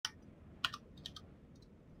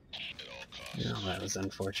No, that was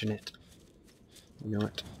unfortunate. You know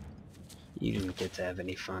what? You didn't get to have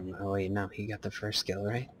any fun. Oh wait, no, he got the first kill,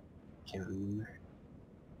 right? Can't remember.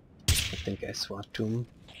 I think I swapped to him.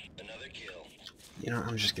 Another kill. You know,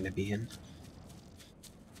 I'm just gonna be in.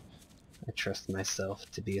 I trust myself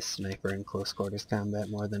to be a sniper in close quarters combat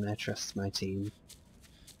more than I trust my team.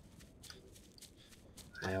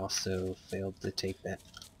 I also failed to take that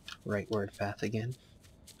rightward path again.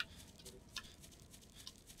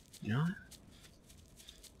 You know what?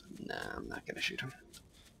 Nah, I'm not gonna shoot him.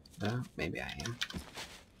 Well, maybe I am.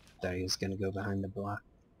 Thought he was gonna go behind the block,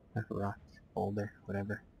 rock, boulder,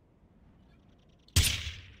 whatever.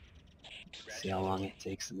 See how long it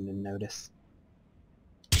takes him to notice.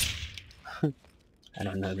 I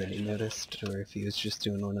don't know that he noticed, or if he was just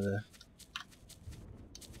doing one of the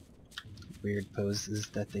weird poses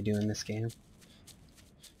that they do in this game.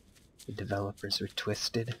 The developers were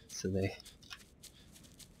twisted, so they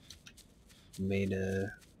made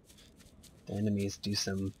the enemies do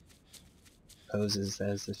some poses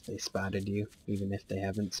as if they spotted you, even if they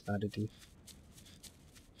haven't spotted you.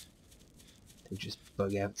 They just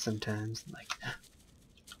bug out sometimes, like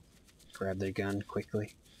grab their gun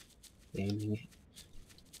quickly, aiming it.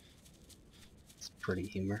 It's pretty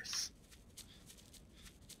humorous.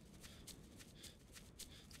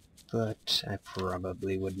 But I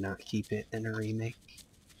probably would not keep it in a remake.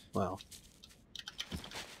 Well,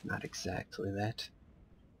 not exactly that.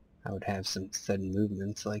 I would have some sudden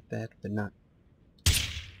movements like that, but not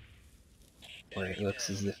where it looks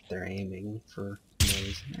as if they're aiming for no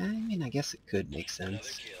reason. I mean, I guess it could make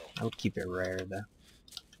sense. I would keep it rare, though.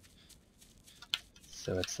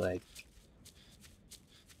 So it's like,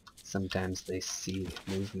 sometimes they see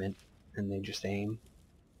movement and they just aim.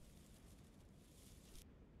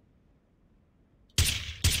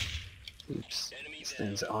 Oops. This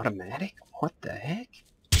thing's automatic? What the heck?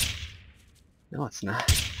 No, it's not.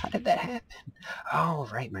 How did that happen? Oh,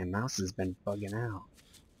 right, my mouse has been bugging out.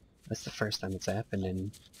 That's the first time it's happened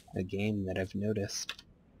in a game that I've noticed.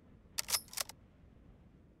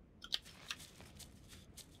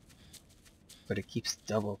 But it keeps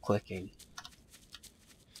double clicking.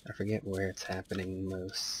 I forget where it's happening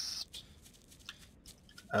most.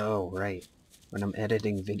 Oh, right. When I'm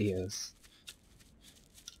editing videos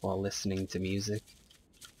while listening to music,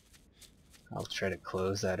 I'll try to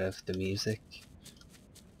close out of the music,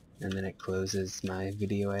 and then it closes my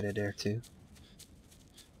video editor too.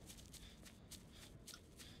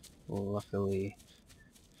 Luckily,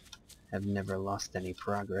 I've never lost any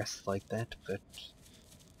progress like that, but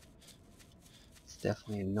it's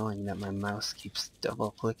definitely annoying that my mouse keeps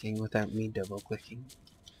double clicking without me double clicking.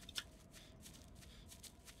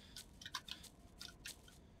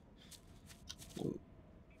 Ooh.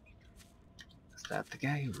 Is that the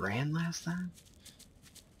guy who ran last time?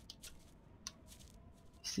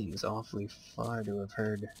 He seems awfully far to have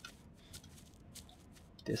heard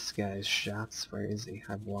this guy's shots. Where is he?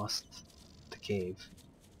 I've lost the cave.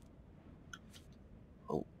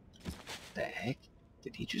 Oh, the heck?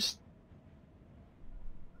 Did he just...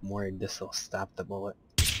 I'm worried this'll stop the bullet.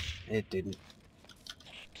 It didn't.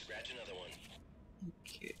 Scratch another one.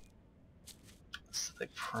 Okay. So they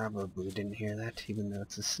probably didn't hear that, even though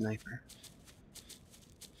it's a sniper.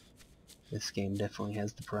 This game definitely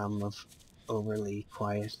has the problem of overly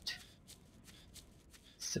quiet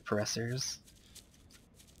suppressors.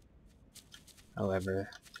 However,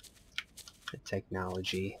 the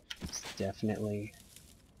technology is definitely...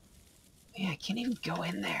 Yeah, I can't even go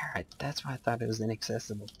in there. That's why I thought it was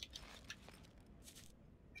inaccessible.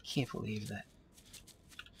 I can't believe that.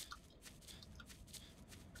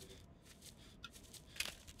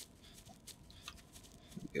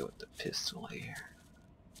 Let me go with the pistol here.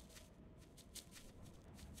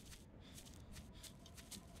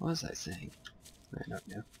 What was I saying? I don't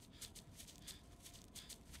know.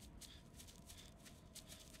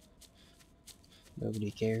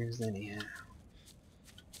 Nobody cares anyhow.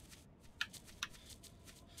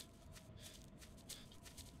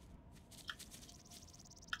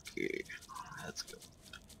 Okay, let's go.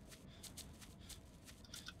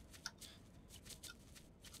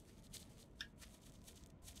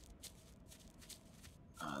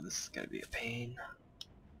 Oh, this is gonna be a pain.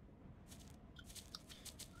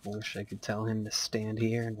 I wish I could tell him to stand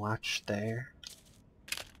here and watch there.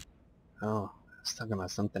 Oh, I was talking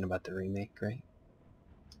about something about the remake, right?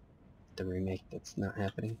 The remake that's not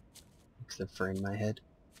happening, except for in my head.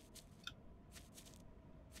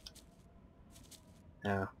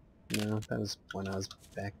 Oh, no, that was when I was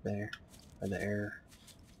back there, by the air,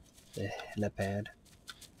 the helipad.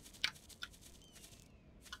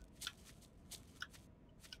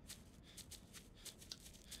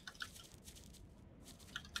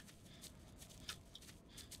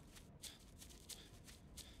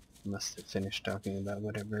 Must have finished talking about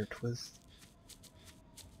whatever it was.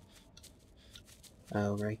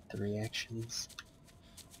 Oh, right, the reactions.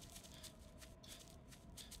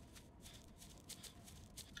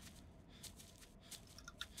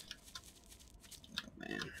 Oh,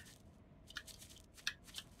 man.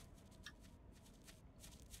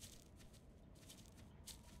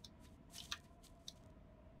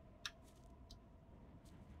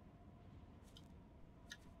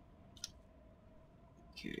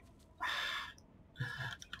 Okay.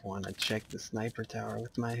 I want to check the sniper tower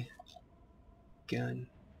with my gun.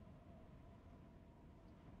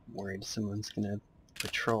 I'm worried someone's gonna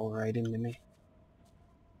patrol right into me.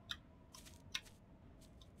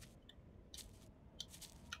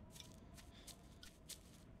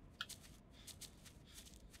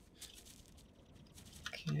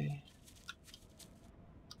 Okay.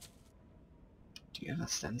 Do you have a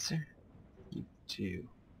sensor? You do.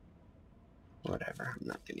 Whatever, I'm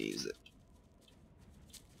not gonna use it.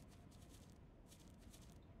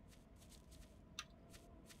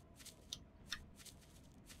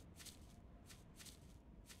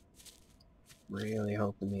 Really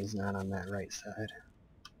hoping he's not on that right side.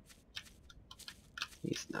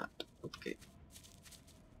 He's not. Okay.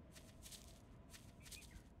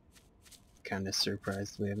 Kinda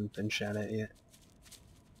surprised we haven't been shot at yet.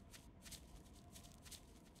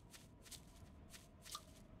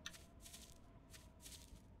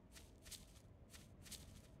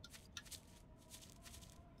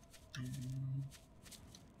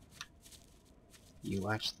 You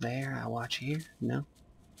watch there, I watch here? No?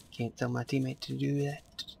 Can't tell my teammate to do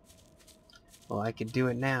that? Well, I could do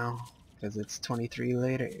it now, because it's 23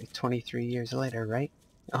 years later, right?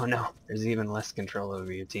 Oh no, there's even less control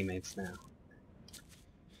over your teammates now.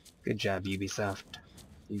 Good job, Ubisoft.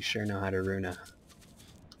 You sure know how to ruin a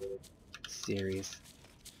series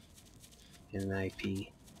and an IP,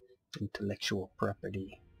 intellectual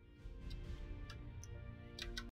property.